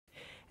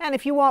And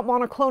if you want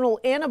monoclonal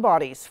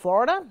antibodies,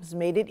 Florida has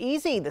made it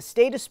easy. The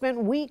state has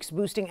spent weeks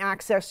boosting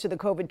access to the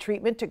COVID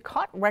treatment to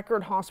cut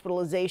record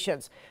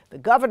hospitalizations. The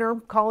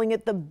governor calling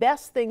it the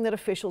best thing that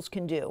officials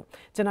can do.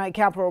 Tonight,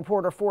 Capitol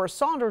reporter Forrest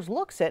Saunders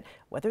looks at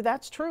whether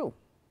that's true.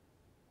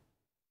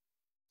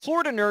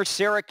 Florida nurse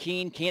Sarah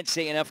Keene can't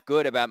say enough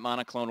good about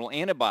monoclonal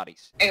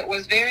antibodies. It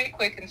was very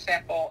quick and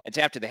simple. It's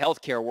after the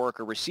healthcare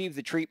worker received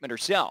the treatment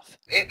herself.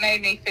 It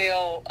made me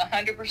feel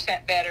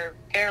 100% better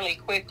fairly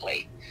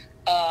quickly.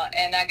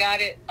 And I got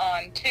it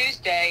on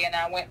Tuesday, and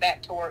I went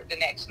back to work the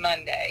next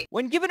Monday.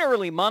 When given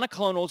early,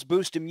 monoclonals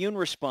boost immune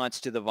response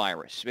to the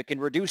virus. It can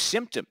reduce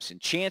symptoms and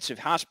chance of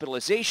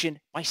hospitalization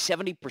by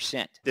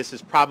 70%. This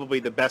is probably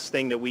the best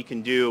thing that we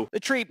can do.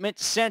 The treatment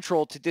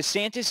central to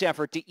DeSantis'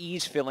 effort to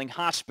ease filling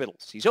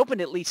hospitals. He's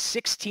opened at least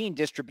 16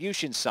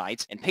 distribution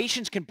sites, and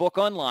patients can book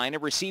online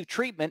and receive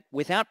treatment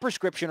without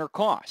prescription or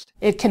cost.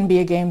 It can be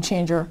a game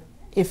changer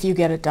if you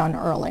get it done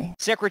early.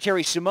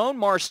 Secretary Simone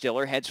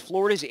Marstiller heads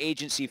Florida's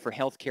Agency for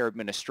Healthcare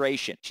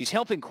Administration. She's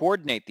helping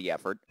coordinate the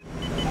effort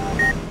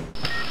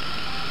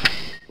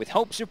with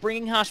hopes of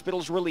bringing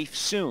hospitals relief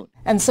soon.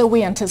 And so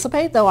we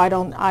anticipate, though I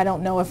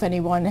don't know if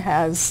anyone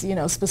has,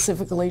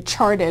 specifically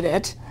charted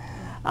it,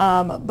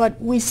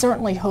 but we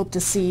certainly hope to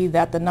see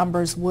that the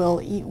numbers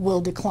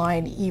will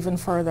decline even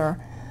further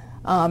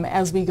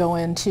as we go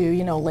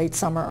into, late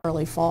summer,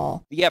 early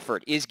fall. The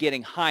effort is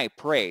getting high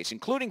praise,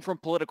 including from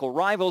political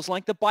rivals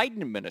like the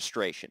Biden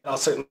administration. I'll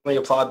certainly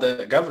applaud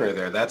the governor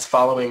there. That's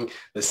following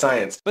the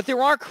science. But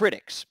there are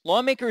critics.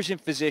 Lawmakers and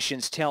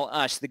physicians tell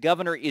us the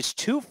governor is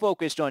too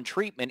focused on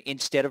treatment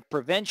instead of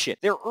prevention.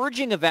 They're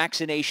urging a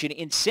vaccination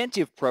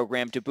incentive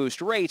program to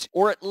boost rates,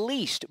 or at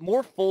least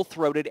more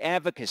full-throated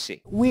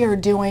advocacy. We are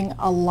doing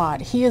a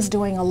lot. He is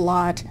doing a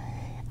lot.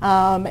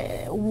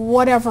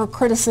 Whatever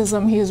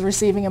criticism he is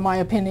receiving, in my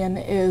opinion,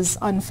 is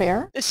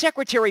unfair. The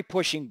secretary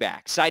pushing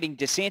back, citing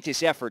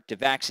DeSantis' effort to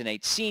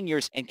vaccinate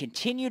seniors and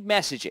continued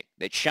messaging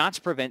that shots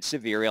prevent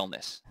severe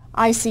illness.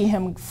 I see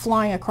him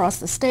flying across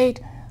the state,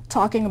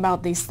 talking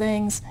about these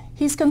things.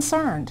 He's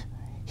concerned.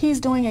 He's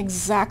doing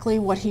exactly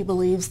what he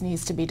believes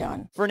needs to be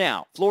done. For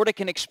now, Florida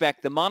can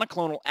expect the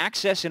monoclonal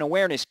access and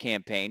awareness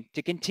campaign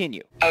to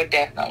continue. I would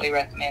definitely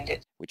recommend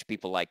it. Which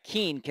people like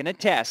Keene can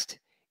attest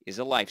is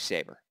a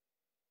lifesaver.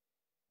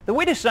 The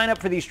way to sign up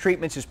for these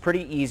treatments is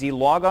pretty easy.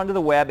 Log onto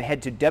the web,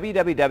 head to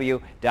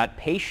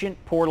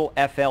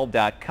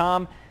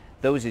www.patientportalfl.com.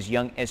 Those as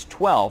young as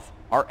 12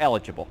 are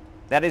eligible.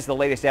 That is the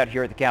latest out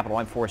here at the Capitol.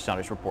 I'm Forrest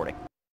Saunders reporting.